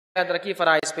یاد رکھیے،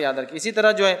 فرائض پہ یاد رکھیے. اسی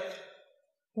طرح جو ہے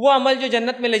وہ عمل جو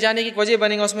جنت میں لے جانے کی وجہ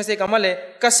بنے گا، اس میں سے ایک عمل ہے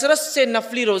کثرت سے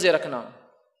نفلی روزے رکھنا.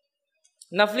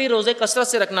 نفلی روزے کثرت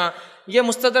سے رکھنا. یہ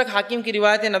مستدرک حاکم کی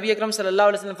روایت ہے. نبی اکرم صلی اللہ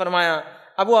علیہ وسلم فرمایا،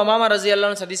 ابو امامہ رضی اللہ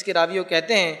عنہ حدیث کے راوی وہ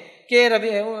کہتے ہیں کہ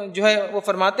جو ہے وہ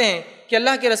فرماتے ہیں کہ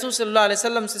اللہ کے رسول صلی اللہ علیہ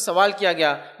وسلم سے سوال کیا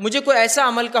گیا، مجھے کوئی ایسا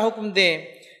عمل کا حکم دیں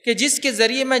کہ جس کے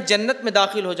ذریعے میں جنت میں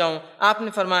داخل ہو جاؤں. آپ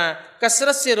نے فرمایا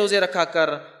کثرت سے روزے رکھا کر،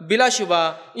 بلا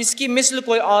شبہ اس کی مثل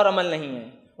کوئی اور عمل نہیں ہے.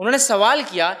 انہوں نے سوال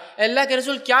کیا، اللہ کے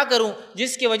رسول کیا کروں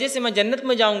جس کی وجہ سے میں جنت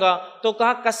میں جاؤں گا؟ تو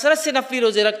کہا کثرت سے نفلی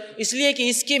روزے رکھ، اس لیے کہ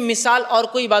اس کی مثال اور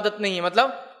کوئی عبادت نہیں ہے. مطلب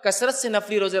کثرت سے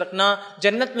نفلی روزے رکھنا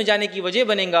جنت میں جانے کی وجہ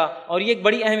بنے گا، اور یہ ایک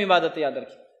بڑی اہم عبادت ہے. یاد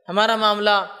رکھیے ہمارا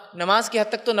معاملہ نماز کی حد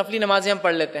تک تو نفلی نمازیں ہم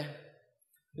پڑھ لیتے ہیں،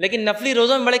 لیکن نفلی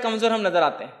روزوں میں بڑے کمزور ہم نظر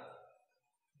آتے ہیں.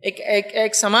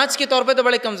 ایک سماج کے طور پہ تو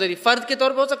بڑے کمزوری، فرد کے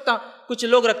طور پہ ہو سکتا کچھ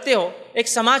لوگ رکھتے ہو، ایک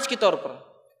سماج کے طور پر،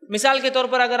 مثال کے طور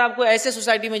پر اگر آپ کو ایسے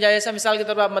سوسائٹی میں جائے، ایسا مثال کے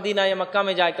طور پر آپ مدینہ یا مکہ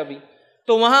میں جائے کبھی،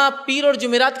 تو وہاں پیر اور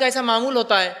جمعرات کا ایسا معمول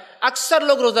ہوتا ہے، اکثر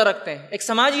لوگ روزہ رکھتے ہیں ایک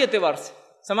سماجی اعتبار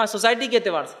سے، سوسائٹی کے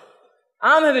اعتبار سے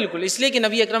عام ہے بالکل، اس لیے کہ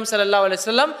نبی اکرم صلی اللہ علیہ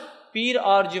وسلم پیر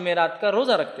اور جمعرات کا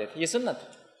روزہ رکھتے تھے. یہ سنت ہے،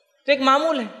 تو ایک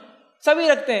معمول ہے، سبھی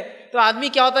رکھتے ہیں. تو آدمی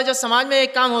کیا ہوتا ہے جب سماج میں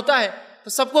ایک کام ہوتا ہے تو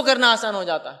سب کو کرنا آسان ہو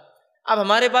جاتا ہے. اب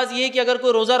ہمارے پاس یہ ہے کہ اگر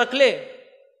کوئی روزہ رکھ لے،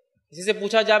 کسی سے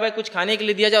پوچھا جائے بھائی کچھ کھانے کے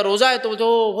لیے دیا جائے، روزہ ہے تو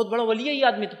بہت بڑا ولی ہے یہ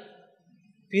آدمی، تو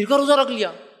پیر کا روزہ رکھ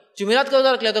لیا، جمعرات کا روزہ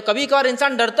رکھ لیا. تو کبھی کبھار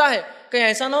انسان ڈرتا ہے کہیں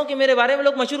ایسا نہ ہو کہ میرے بارے میں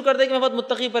لوگ مشہور کر دیں کہ میں بہت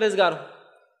متقی پرہیزگار ہوں.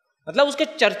 مطلب اس کے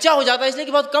چرچا ہو جاتا ہے، اس لیے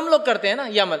کہ بہت کم لوگ کرتے ہیں نا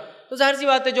یہ عمل، تو ظاہر سی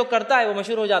بات ہے جو کرتا ہے وہ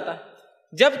مشہور ہو جاتا ہے.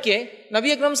 جبکہ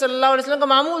نبی اکرم صلی اللہ علیہ وسلم کا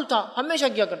معمول تھا، ہمیشہ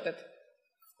کیا کرتے تھے.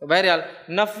 تو بہرحال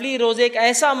نفلی روزے ایک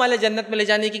ایسا عمل ہے جنت میں لے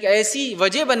جانے کی، ایک ایسی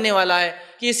وجہ بننے والا ہے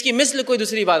کہ اس کی مثل کوئی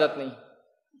دوسری عبادت نہیں.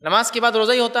 نماز کے بعد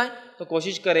روزہ ہی ہوتا ہے تو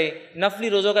کوشش کرے. نفلی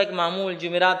روزوں کا ایک معمول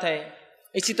جمعرات ہے،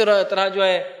 اسی طرح جو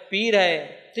ہے پیر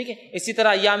ہے، ٹھیک ہے، اسی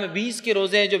طرح ایام 20 کے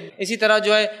روزے ہیں، جو اسی طرح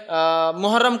جو ہے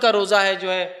محرم کا روزہ ہے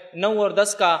جو ہے 9 اور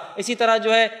 10 کا، اسی طرح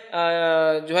جو ہے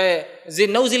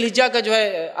 9 ذی الحجہ کا جو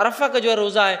ہے عرفہ کا جو ہے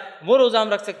روزہ ہے، وہ روزہ ہم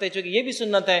رکھ سکتے ہیں چونکہ یہ بھی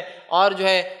سنت ہے. اور جو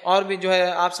ہے اور بھی جو ہے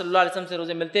آپ صلی اللہ علیہ وسلم سے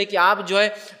روزے ملتے ہیں کہ آپ جو ہے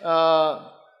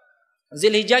ذی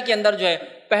الحجہ کے اندر جو ہے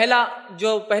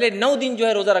پہلے 9 دن جو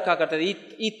ہے روزہ رکھا کرتے تھے،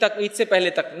 عید سے پہلے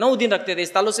تک 9 دن رکھتے تھے.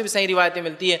 اس تعلق سے بھی صحیح روایتیں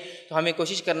ملتی ہے. تو ہمیں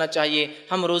کوشش کرنا چاہیے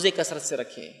ہم روزے کثرت سے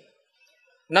رکھیں،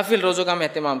 نفل روزوں کا ہم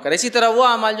اہتمام کریں. اسی طرح وہ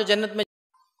اعمال جو جنت میں.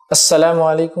 السلام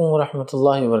علیکم ورحمۃ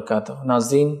اللہ وبرکاتہ.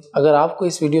 ناظرین، اگر آپ کو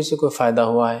اس ویڈیو سے کوئی فائدہ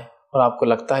ہوا ہے اور آپ کو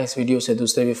لگتا ہے اس ویڈیو سے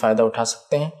دوسرے بھی فائدہ اٹھا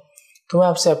سکتے ہیں، تو میں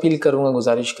آپ سے اپیل کروں گا،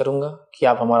 گزارش کروں گا کہ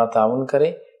آپ ہمارا تعاون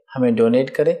کریں، ہمیں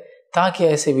ڈونیٹ کریں، تاکہ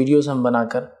ایسے ویڈیوز ہم بنا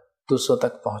کر دوسروں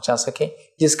تک پہنچا سکیں،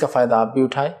 جس کا فائدہ آپ بھی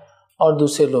اٹھائیں اور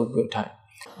دوسرے لوگ بھی اٹھائیں.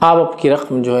 آپ اپنی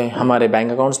رقم جو ہے ہمارے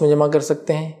بینک اکاؤنٹس میں جمع کر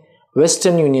سکتے ہیں،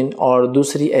 ویسٹرن یونین اور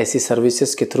دوسری ایسی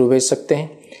سروسز کے تھرو بھیج سکتے ہیں.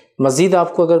 مزید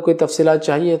آپ کو اگر کوئی تفصیلات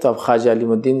چاہیے تو آپ خواجہ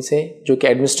علیم الدین سے، جو کہ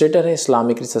ایڈمنسٹریٹر ہے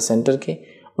اسلامک ریسرچ سینٹر کے،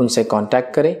 ان سے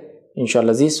کانٹیکٹ کریں.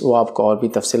 انشاءاللہ عزیز وہ آپ کو اور بھی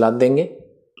تفصیلات دیں گے.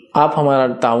 آپ ہمارا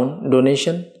تعاون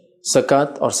ڈونیشن،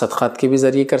 زکوٰۃ اور صدقات کے بھی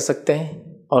ذریعے کر سکتے ہیں.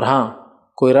 اور ہاں،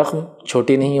 کوئی رقم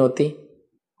چھوٹی نہیں ہوتی،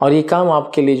 اور یہ کام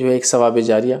آپ کے لیے جو ہے ایک ثواب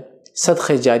جاریہ،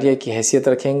 صدقہ جاریہ کی حیثیت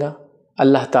رکھیں گا.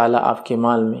 اللہ تعالیٰ آپ کے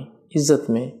مال میں، عزت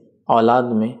میں، اولاد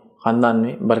میں، خاندان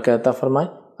میں برکت عطا فرمائے.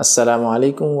 السلام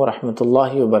علیکم ورحمۃ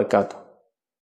اللہ وبرکاتہ.